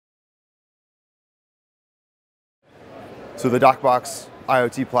So the DocBox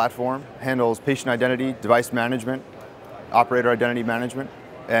IoT platform handles patient identity, device management, operator identity management,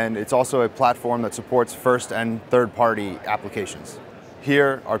 and it's also a platform that supports first and third-party applications.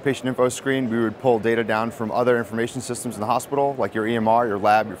 Here, our patient info screen, we would pull data down from other information systems in the hospital, like your EMR, your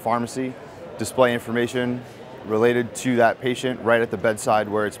lab, your pharmacy, display information related to that patient right at the bedside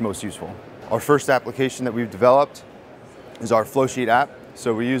where it's most useful. Our first application that we've developed is our Flowsheet app.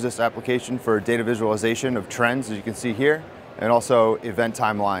 So we use this application for data visualization of trends, as you can see here, and also event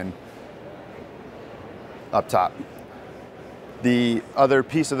timeline up top. The other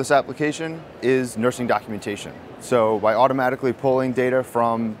piece of this application is nursing documentation. So by automatically pulling data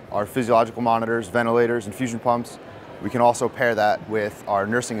from our physiological monitors, ventilators, infusion pumps, we can also pair that with our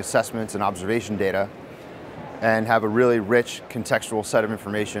nursing assessments and observation data and have a really rich contextual set of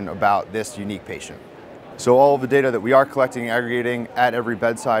information about this unique patient. So all of the data that we are collecting and aggregating at every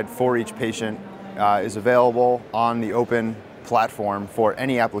bedside for each patient is available on the open platform for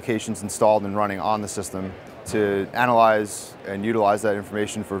any applications installed and running on the system to analyze and utilize that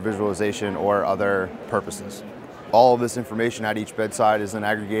information for visualization or other purposes. All of this information at each bedside is then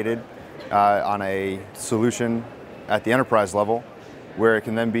aggregated on a solution at the enterprise level, where it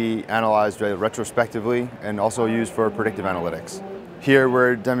can then be analyzed retrospectively and also used for predictive analytics. Here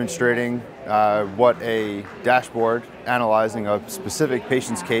we're demonstrating what a dashboard analyzing a specific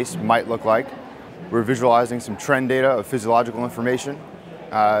patient's case might look like. We're visualizing some trend data of physiological information.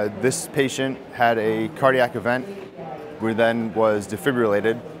 This patient had a cardiac event, who then was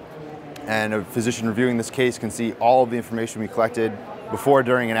defibrillated, and a physician reviewing this case can see all of the information we collected before,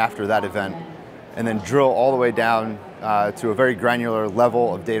 during, and after that event, and then drill all the way down to a very granular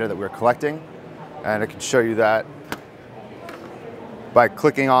level of data that we're collecting. And I can show you that by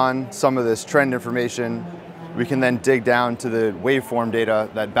clicking on some of this trend information. We can then dig down to the waveform data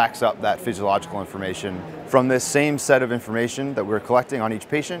that backs up that physiological information. From this same set of information that we're collecting on each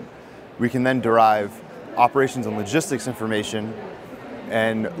patient, we can then derive operations and logistics information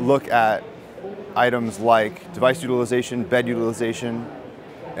and look at items like device utilization, bed utilization,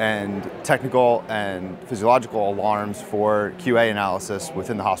 and technical and physiological alarms for QA analysis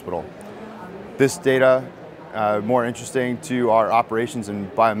within the hospital. This data, more interesting to our operations and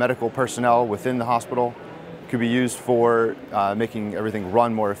biomedical personnel within the hospital, could be used for making everything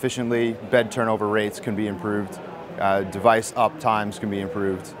run more efficiently. Bed turnover rates can be improved, device up times can be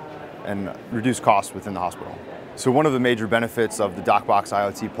improved, and reduce costs within the hospital. So one of the major benefits of the DocBox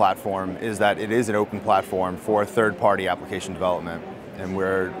IoT platform is that it is an open platform for third-party application development, and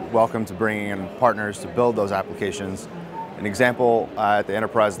we're welcome to bringing in partners to build those applications. An example at the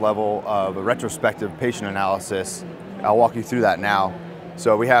enterprise level of a retrospective patient analysis, I'll walk you through that now.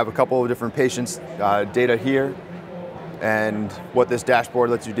 So we have a couple of different patients' data here, and what this dashboard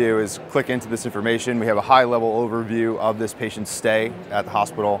lets you do is click into this information. We have a high-level overview of this patient's stay at the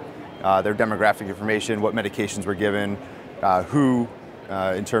hospital, their demographic information, what medications were given, who,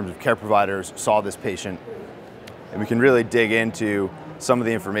 in terms of care providers, saw this patient. And we can really dig into some of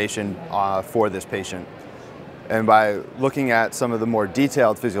the information for this patient. And by looking at some of the more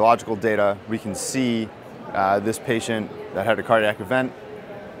detailed physiological data, we can see this patient that had a cardiac event,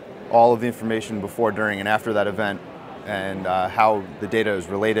 all of the information before, during, and after that event, and how the data is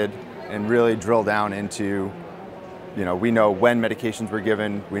related, and really drill down into, we know when medications were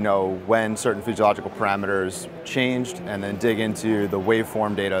given, we know when certain physiological parameters changed, and then dig into the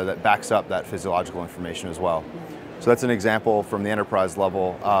waveform data that backs up that physiological information as well. So that's an example from the enterprise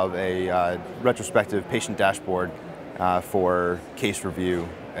level of a retrospective patient dashboard for case review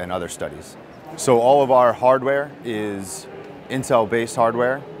and other studies. So all of our hardware is Intel-based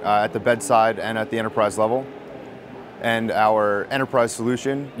hardware at the bedside and at the enterprise level. And our enterprise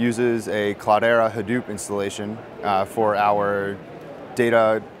solution uses a Cloudera Hadoop installation for our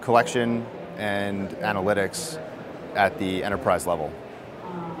data collection and analytics at the enterprise level.